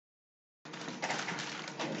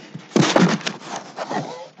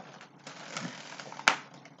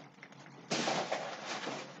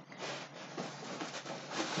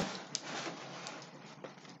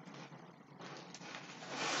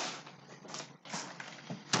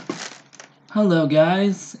Hello,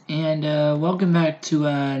 guys, and welcome back to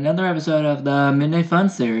another episode of the Midnight Fun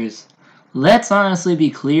series. Let's honestly be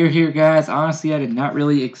clear here, guys. Honestly, I did not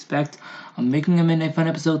really expect making a Midnight Fun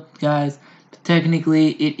episode, guys. But technically,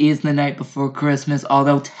 it is the night before Christmas,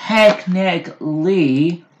 although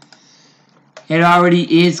technically, it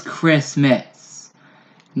already is Christmas.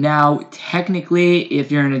 Now, technically,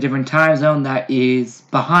 if you're in a different time zone that is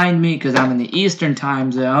behind me, because I'm in the Eastern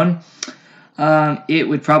time zone, it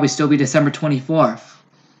would probably still be December 24th,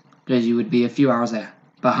 because you would be a few hours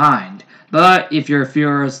behind. But if you're a few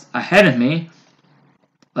hours ahead of me,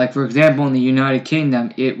 like for example in the United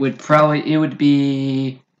Kingdom, it would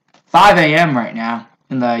be 5 a.m. right now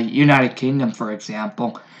in the United Kingdom, for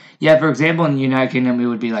example. Yeah, for example, in the United Kingdom, it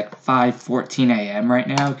would be like 5:14 a.m. right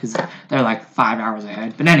now, because they're like 5 hours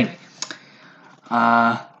ahead. But anyway,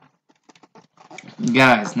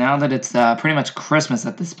 guys, now that it's pretty much Christmas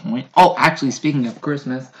at this point. Oh, actually, speaking of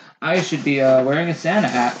Christmas, I should be wearing a Santa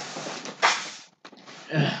hat.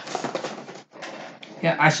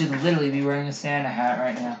 Yeah, I should literally be wearing a Santa hat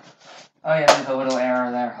right now. Oh yeah, there's a little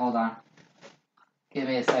error there. Hold on. Give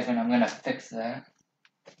me a second. I'm gonna fix that.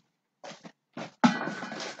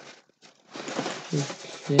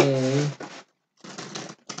 Okay.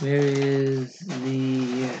 Where is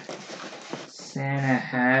the Santa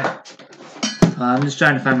hat? I'm just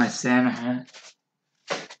trying to find my Santa hat.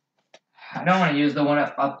 I don't want to use the one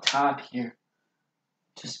up top here.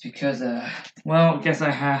 Just because, well, I guess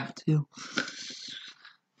I have to.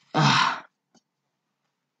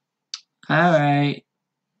 Alright.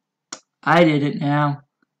 I did it now.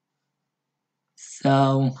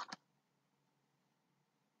 So,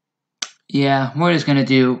 yeah, we're just gonna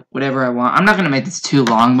do whatever I want. I'm not gonna make this too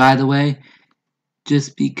long, by the way.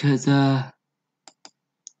 Just because,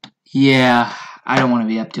 yeah, I don't want to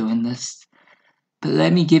be up doing this. But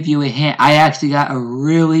let me give you a hint. I actually got a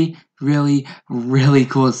really, really, really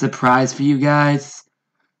cool surprise for you guys.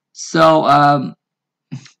 So,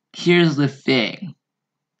 here's the thing.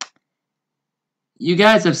 You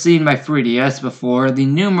guys have seen my 3DS before, the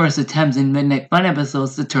numerous attempts in Midnight Fun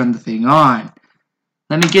episodes to turn the thing on.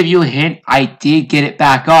 Let me give you a hint, I did get it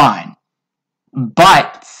back on.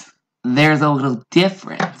 But, there's a little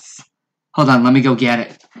difference. Hold on, let me go get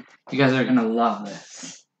it. You guys are gonna love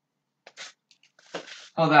this.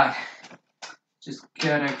 Hold on. Just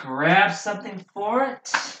gotta grab something for it.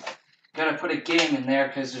 Gotta put a game in there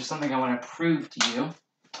because there's something I want to prove to you.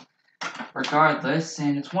 Regardless,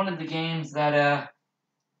 and it's one of the games that,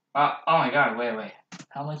 oh my god, wait.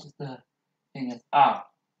 How much is the thing? Oh.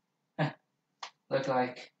 Looks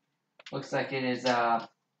like it is,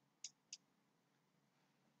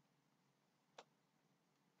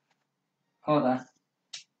 hold on.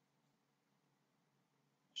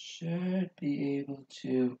 Should be able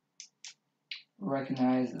to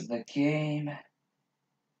recognize the game.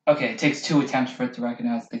 Okay, it takes 2 attempts for it to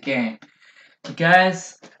recognize the game. But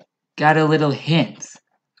guys, got a little hint.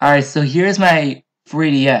 Alright, so here's my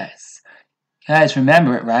 3DS. Guys,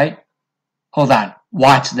 remember it, right? Hold on,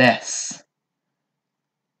 watch this.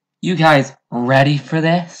 You guys ready for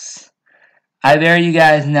this? I dare you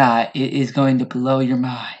guys not. It is going to blow your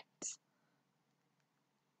minds.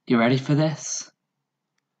 You ready for this?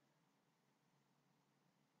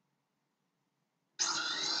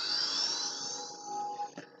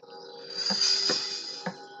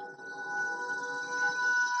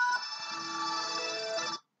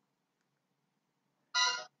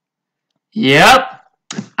 Yep,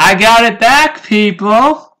 I got it back,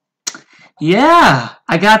 people. Yeah,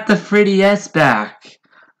 I got the 3DS back.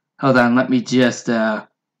 Hold on, let me just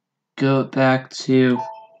go back to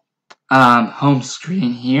home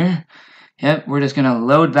screen here. Yep, we're just gonna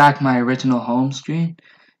load back my original home screen.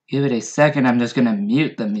 Give it a second, I'm just gonna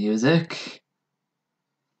mute the music.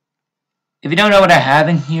 If you don't know what I have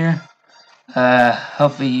in here,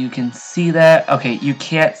 hopefully you can see that. Okay, you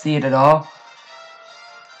can't see it at all.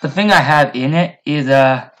 The thing I have in it is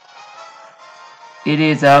a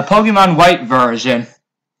Pokemon White version,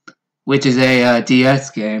 which is a DS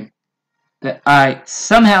game that I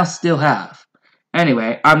somehow still have.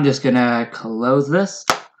 Anyway, I'm just gonna close this.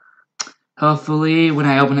 Hopefully, when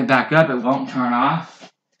I open it back up, it won't turn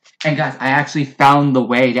off. And guys, I actually found the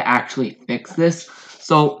way to actually fix this.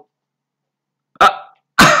 So,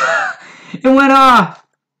 it went off!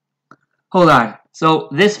 Hold on. So,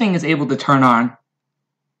 this thing is able to turn on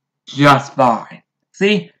just fine.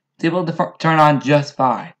 See? It's able to turn on just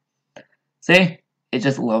fine. See? It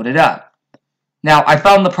just loaded up. Now, I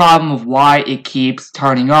found the problem of why it keeps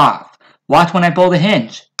turning off. Watch when I pull the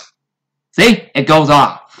hinge. See? It goes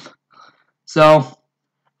off. So,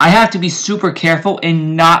 I have to be super careful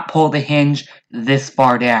and not pull the hinge this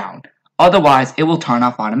far down. Otherwise, it will turn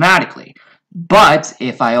off automatically. But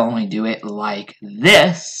if I only do it like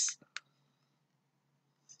this,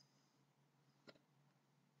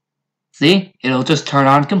 see, it'll just turn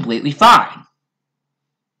on completely fine.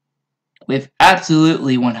 With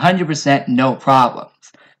absolutely 100% no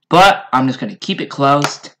problems. But I'm just going to keep it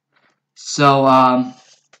closed. So, I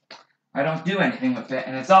don't do anything with it.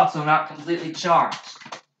 And it's also not completely charged.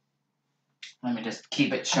 Let me just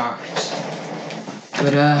keep it charged.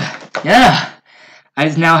 But, yeah. I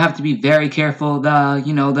just now have to be very careful the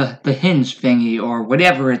hinge thingy or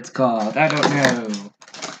whatever it's called. I don't know.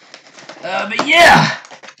 But yeah.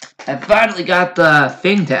 I finally got the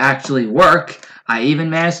thing to actually work. I even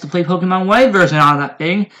managed to play Pokemon White version on that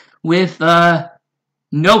thing with,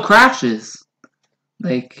 no crashes.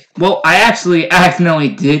 Like, well, I actually accidentally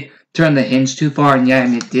did turn the hinge too far, and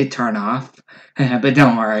it did turn off. But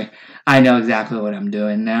don't worry. I know exactly what I'm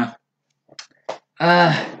doing now.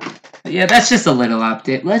 Yeah, that's just a little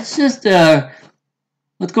update. Let's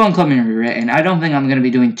go on Club and Rewritten. I don't think I'm going to be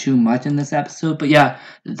doing too much in this episode, but yeah,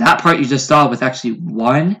 that part you just saw was actually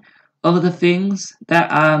one of the things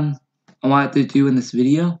that, I wanted to do in this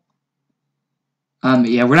video.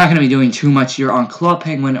 Yeah, we're not going to be doing too much here on Club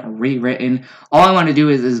Penguin Rewritten. All I want to do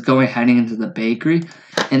is go heading into the bakery.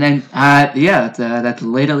 And then, yeah, that's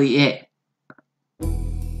literally it.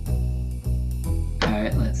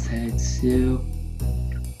 Alright, let's head to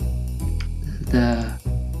the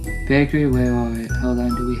bakery. Wait, hold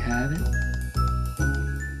on, do we have it?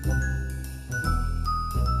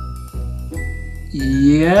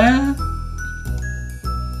 Yeah?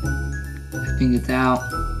 I think it's out.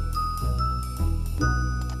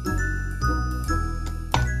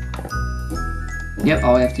 Yep,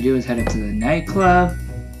 all we have to do is head up to the nightclub.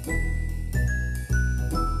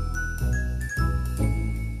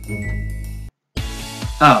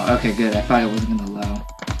 Oh, okay, good. I thought it wasn't gonna allow.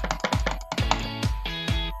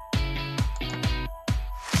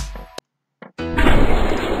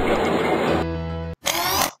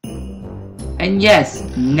 And yes,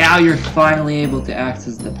 now you're finally able to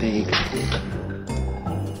access the bakery.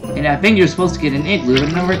 And I think you're supposed to get an igloo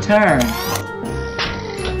in return.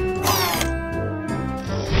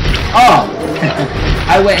 Oh!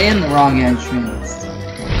 I went in the wrong entrance.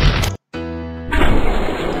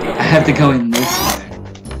 I have to go in this way.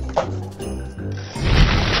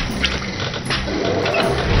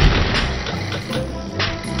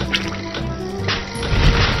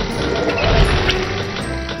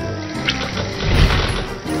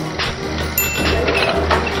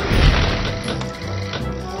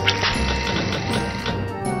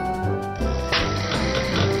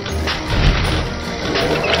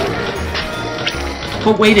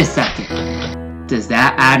 But wait a second. Does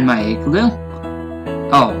that add my igloo?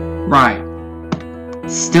 Oh, right.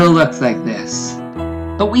 Still looks like this.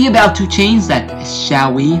 But we about to change that,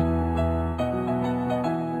 shall we?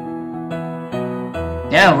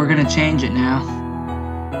 Yeah, we're gonna change it now.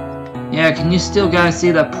 Yeah, can you still guys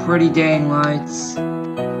see the pretty dang lights?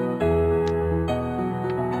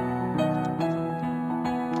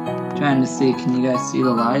 Trying to see, can you guys see the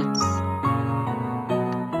lights?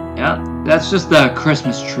 Yep, that's just the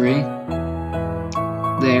Christmas tree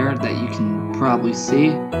there that you can probably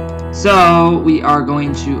see. So, we are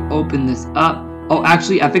going to open this up. Oh,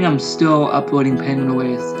 actually, I think I'm still uploading Penguin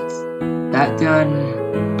Oasis. That done.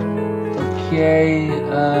 Okay,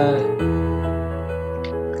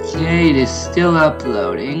 okay, it is still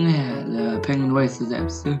uploading the Penguin Oasis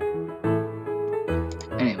episode.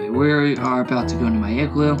 Anyway, we are about to go into my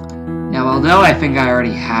igloo. Now, although I think I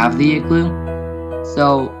already have the igloo,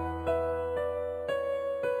 so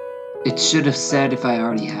it should have said if I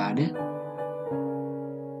already had it.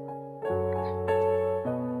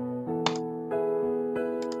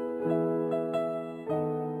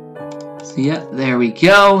 So yeah, there we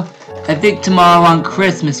go. I think tomorrow on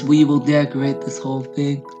Christmas we will decorate this whole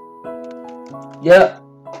thing. Yep.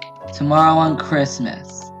 Tomorrow on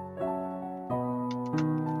Christmas.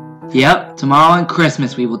 Yep, tomorrow on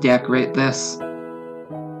Christmas we will decorate this.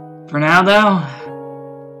 For now though,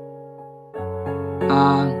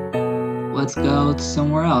 let's go to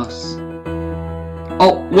somewhere else.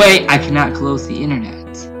 Oh, wait, I cannot close the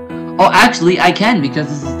internet. Oh, actually, I can because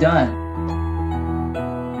this is done.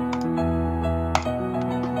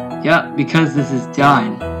 Yep, because this is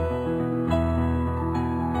done.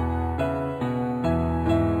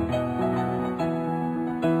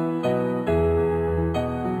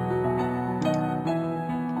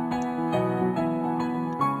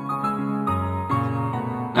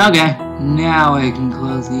 Okay, now I can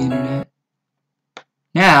close the internet.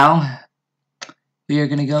 Now, we are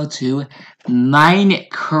going to go to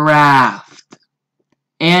Minecraft.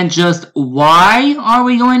 And just why are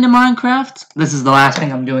we going to Minecraft? This is the last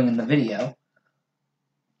thing I'm doing in the video.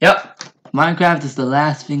 Yep, Minecraft is the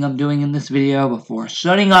last thing I'm doing in this video before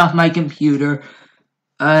shutting off my computer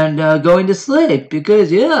and going to sleep.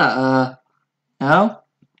 Because, yeah, I'll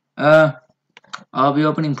be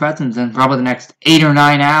opening presents in probably the next 8 or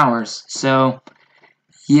 9 hours. So,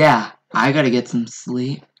 yeah, I gotta get some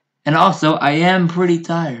sleep. And also, I am pretty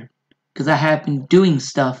tired. Because I have been doing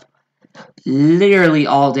stuff literally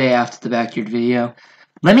all day after the backyard video.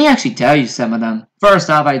 Let me actually tell you some of them. First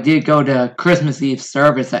off, I did go to Christmas Eve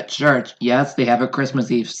service at church. Yes, they have a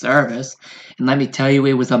Christmas Eve service. And let me tell you,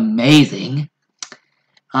 it was amazing.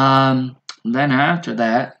 Then after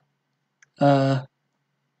that,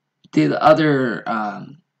 did other,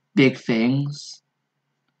 big things.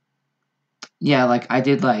 Yeah, like, I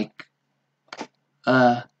did, like,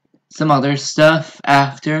 some other stuff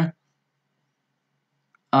after.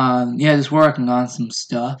 Yeah, just working on some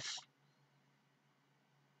stuff.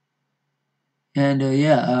 And,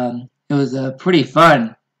 yeah, it was, pretty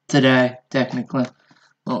fun today, technically.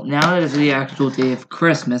 Well, now that it's the actual day of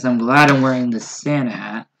Christmas, I'm glad I'm wearing this Santa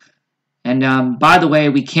hat. And, by the way,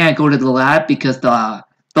 we can't go to the lab because the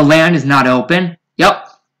land is not open. Yep,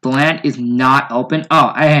 the land is not open.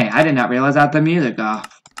 Oh, hey, I did not realize I had the music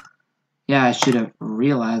off. Yeah, I should have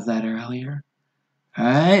realized that earlier.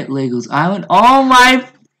 Alright, Lego's Island. Oh my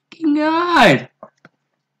freaking god!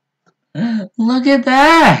 Look at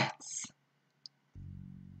that!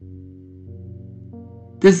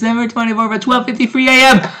 December 24th at 12:53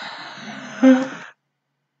 a.m.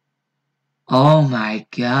 Oh my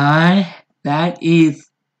god. That's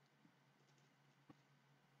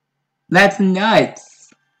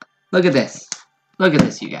nuts. Look at this. Look at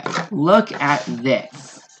this, you guys. Look at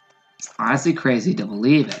this. It's honestly crazy to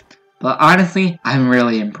believe it. But honestly, I'm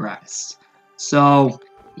really impressed. So,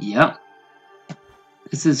 yep.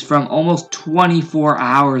 This is from almost 24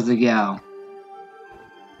 hours ago.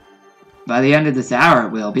 By the end of this hour,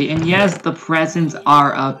 it will be. And yes, the presents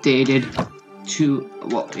are updated to...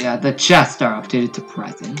 Well, yeah, the chests are updated to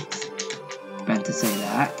presents. Meant to say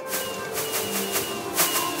that.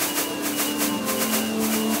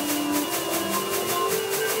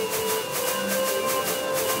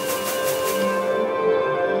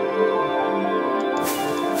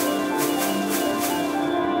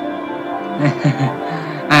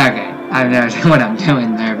 Okay, I have no idea what I'm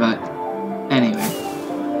doing there, but anyway.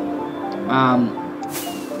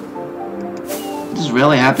 Just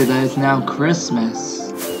really happy that it's now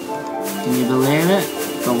Christmas. Can you believe it?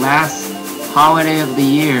 The last holiday of the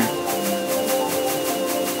year.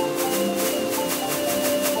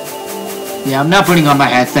 Yeah, I'm not putting on my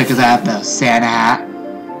headset because I have the Santa hat.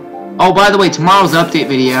 Oh, by the way, tomorrow's update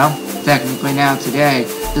video, technically now today,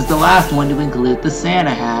 is the last one to include the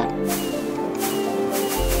Santa hat.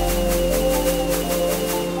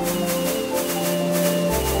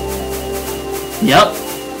 Yep.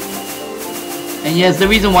 And yes, the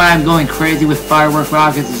reason why I'm going crazy with firework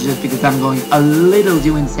rockets is just because I'm going a little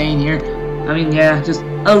too insane here. I mean, yeah, just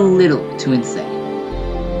a little too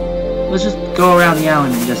insane. Let's just go around the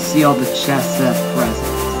island and just see all the chests of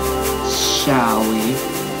presents, shall we?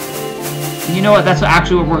 And you know what? That's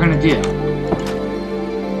actually what we're gonna do.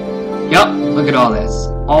 Yup, look at all this.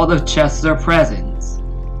 All the chests are presents.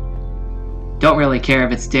 Don't really care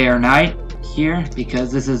if it's day or night here, because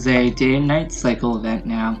this is a day and night cycle event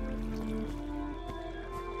now.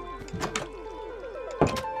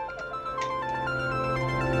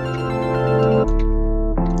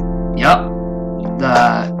 Yep,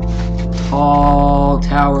 the tall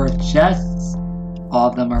tower chests, all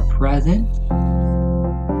of them are present.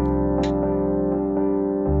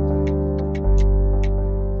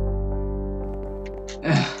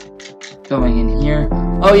 Going in here.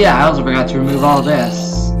 Oh yeah, I also forgot to remove all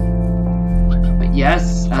this. But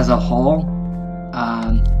yes, as a whole,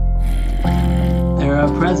 there are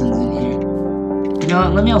presents in here. You know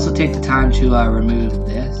what, let me also take the time to remove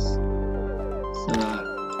this. So,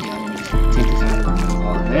 yeah, let me just take the time to remove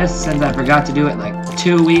all of this, since I forgot to do it like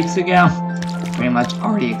 2 weeks ago. Pretty much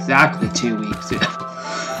already exactly 2 weeks ago.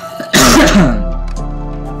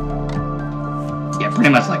 Yeah, pretty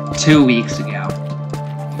much like 2 weeks ago.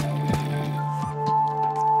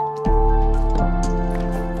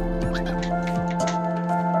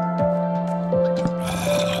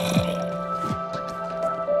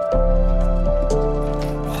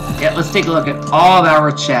 Yeah, let's take a look at all of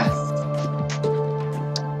our chests.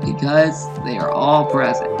 Because they are all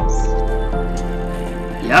presents.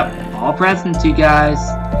 Yep, all presents, you guys.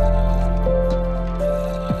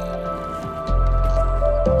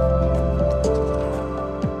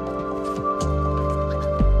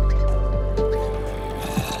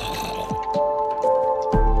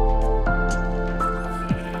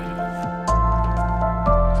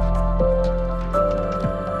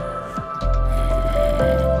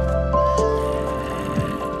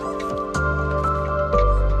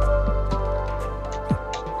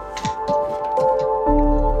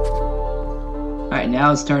 And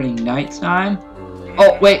now it's turning nighttime.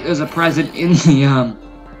 Oh, wait, there's a present in the,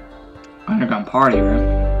 underground party room.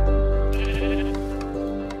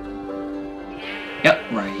 Yep,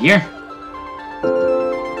 right here.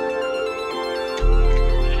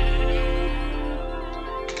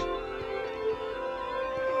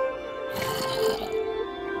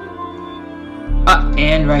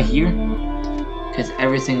 And right here. Because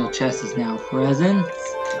every single chest is now present.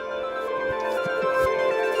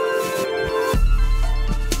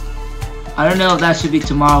 I don't know if that should be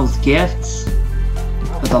tomorrow's gifts.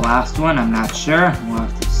 For the last one, I'm not sure. We'll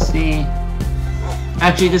have to see.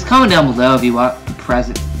 Actually, just comment down below if you want the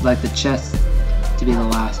present, like the chest, to be the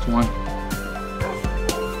last one.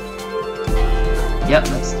 Yep,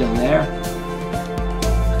 that's still there.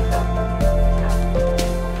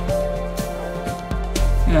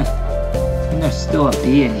 Yeah. And there's still a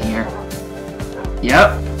bee in here.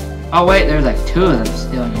 Yep. Oh wait, there's like 2 of them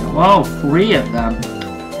still in here. Whoa, 3 of them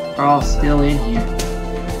are all still in here.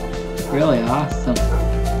 Really awesome.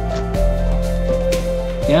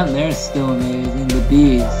 Yeah, they're still amazing, the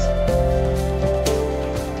bees.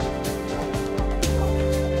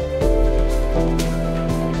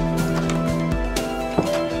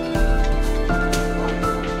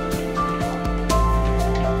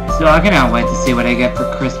 So I cannot wait to see what I get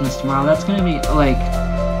for Christmas tomorrow. That's gonna be, like,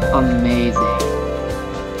 amazing.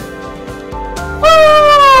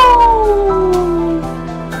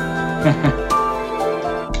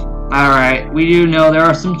 Alright, we do know there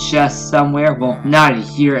are some chests somewhere. Well, not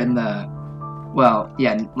here in the... Well,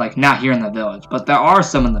 yeah, like, not here in the village. But there are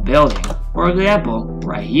some in the building. For example,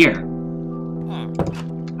 right here.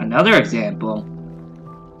 Another example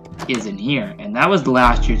is in here. And that was the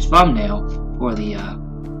last year's thumbnail for the,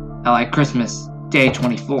 like, Christmas Day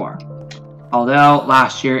 24. Although,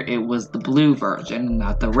 last year, it was the blue version,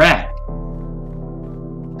 not the red.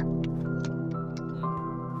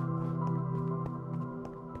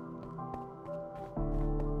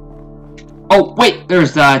 Oh, wait,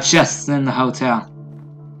 there's chests in the hotel.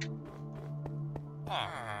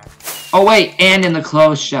 Oh, wait, and in the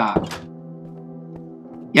clothes shop.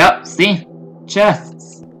 Yep, see?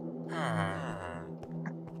 Chests.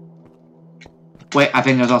 Wait, I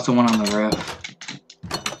think there's also one on the roof.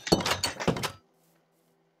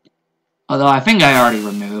 Although, I think I already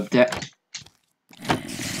removed it.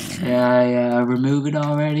 Yeah, I removed it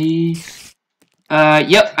already.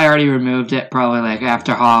 Yep, I already removed it, probably, like,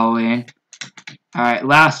 after Halloween. Alright,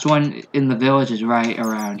 last one in the village is right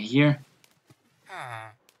around here.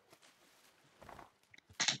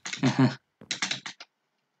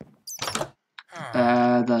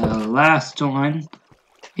 The last one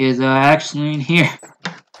is actually in here.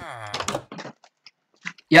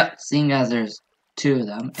 Yep, seeing as there's 2 of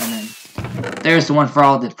them, and then there's the one for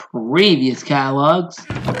all the previous catalogs.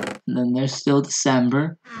 And then there's still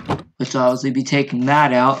December, which I'll obviously be taking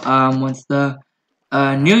that out once the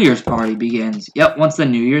New Year's party begins. Yep, once the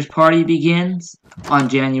New Year's party begins on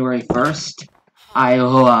January 1st, I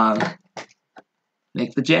will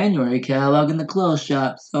make the January catalog in the clothes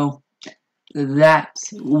shop. So that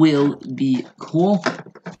will be cool.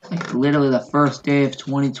 Like literally the first day of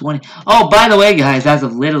 2020. Oh, by the way, guys, as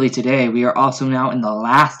of literally today, we are also now in the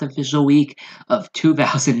last official week of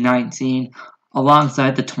 2019,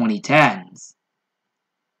 alongside the 2010s.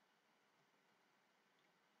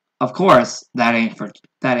 Of course, that ain't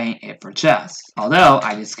it for chests. Although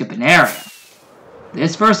I did skip an area.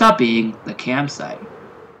 This first up being the campsite.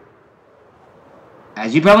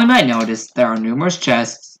 As you probably might notice, there are numerous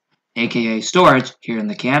chests, aka storage, here in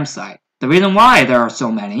the campsite. The reason why there are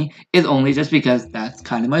so many is only just because that's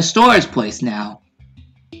kind of my storage place now.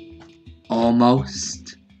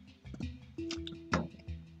 Almost.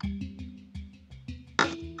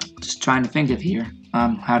 Just trying to think of here,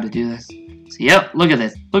 how to do this. So, yep, look at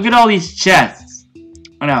this. Look at all these chests.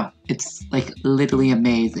 I know, it's like literally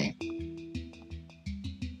amazing.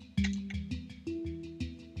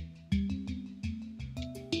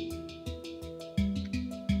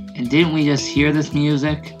 And didn't we just hear this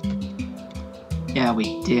music? Yeah,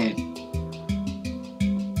 we did.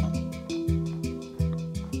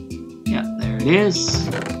 Yep, there it is.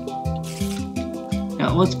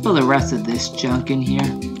 Now, let's put the rest of this junk in here.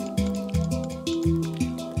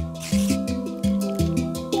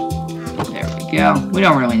 Go. We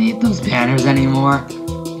don't really need those banners anymore,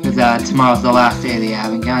 because tomorrow's the last day of the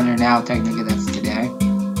Advent calendar. Now, technically, that's today.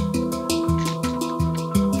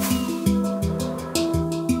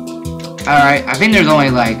 Alright, I think there's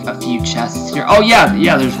only like a few chests here. Oh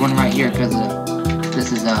yeah, there's one right here, because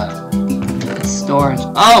this is storage.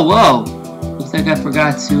 Oh, whoa! Looks like I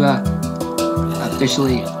forgot to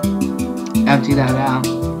officially empty that out.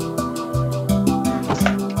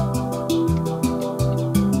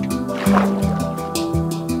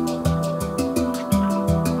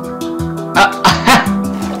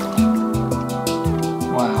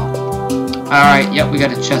 Alright, yep, we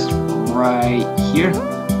got a chest right here.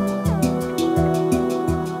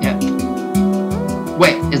 Yep.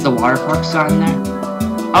 Wait, is the water park sign there?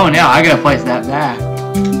 Oh no, I gotta place that back.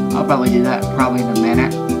 I'll probably do that probably in a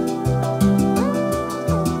minute.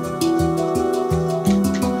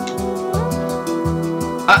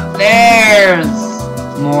 There's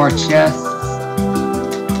more chests.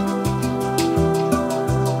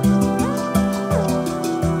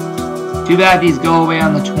 Too bad these go away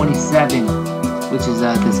on the 27th, which is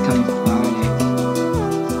this coming Friday.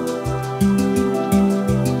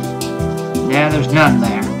 Yeah, there's none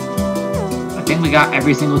there. I think we got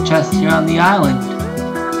every single chest here on the island.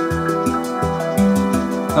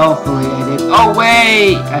 Hopefully I did. Oh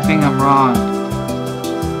wait! I think I'm wrong.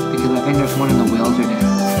 Because I think there's one in the wilderness.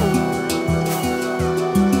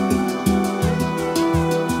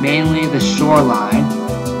 Mainly the shoreline.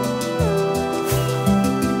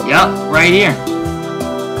 Yep, right here.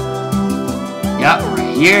 Yep,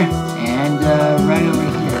 right here. And right over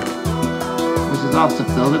here. Which is also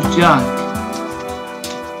filled with junk.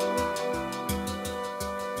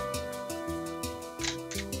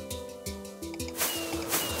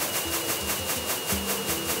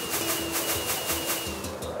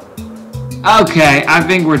 Okay, I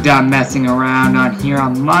think we're done messing around on here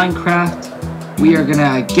on Minecraft. We are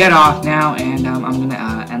gonna get off now, and I'm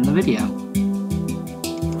gonna end the video.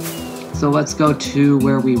 So let's go to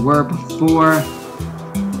where we were before.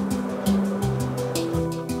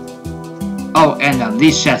 Oh, and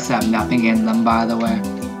these chests have nothing in them, by the way.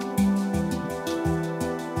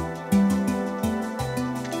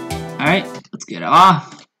 Alright, let's get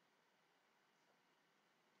off.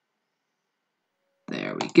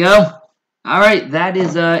 There we go. Alright, that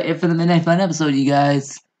is it for the Midnight Fun episode, you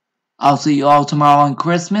guys. I'll see you all tomorrow on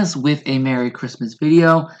Christmas with a Merry Christmas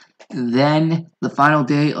video. Then, the final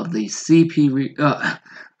day of the CP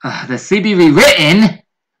Rewritten.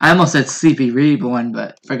 I almost said CP Reborn,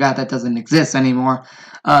 but forgot that doesn't exist anymore.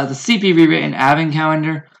 The CP Rewritten Advent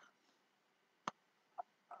Calendar.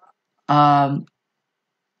 The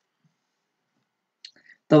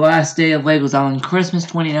last day of Legos Island Christmas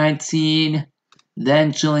 2019.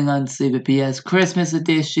 Then Chilling on Sleep PS Christmas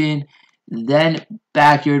Edition. Then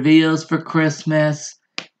Backyard Videos for Christmas.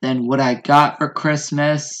 Then What I Got for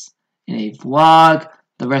Christmas in a vlog.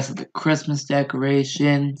 The rest of the Christmas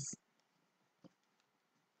decorations.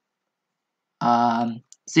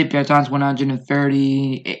 CPR times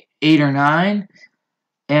 138 or 9.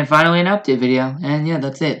 And finally an update video. And yeah,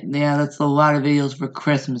 that's it. Yeah, that's a lot of videos for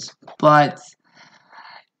Christmas. But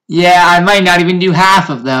yeah, I might not even do half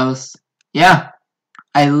of those. Yeah,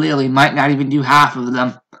 I literally might not even do half of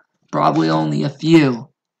them. Probably only a few.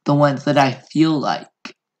 The ones that I feel like.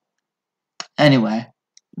 Anyway,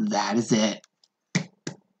 that is it.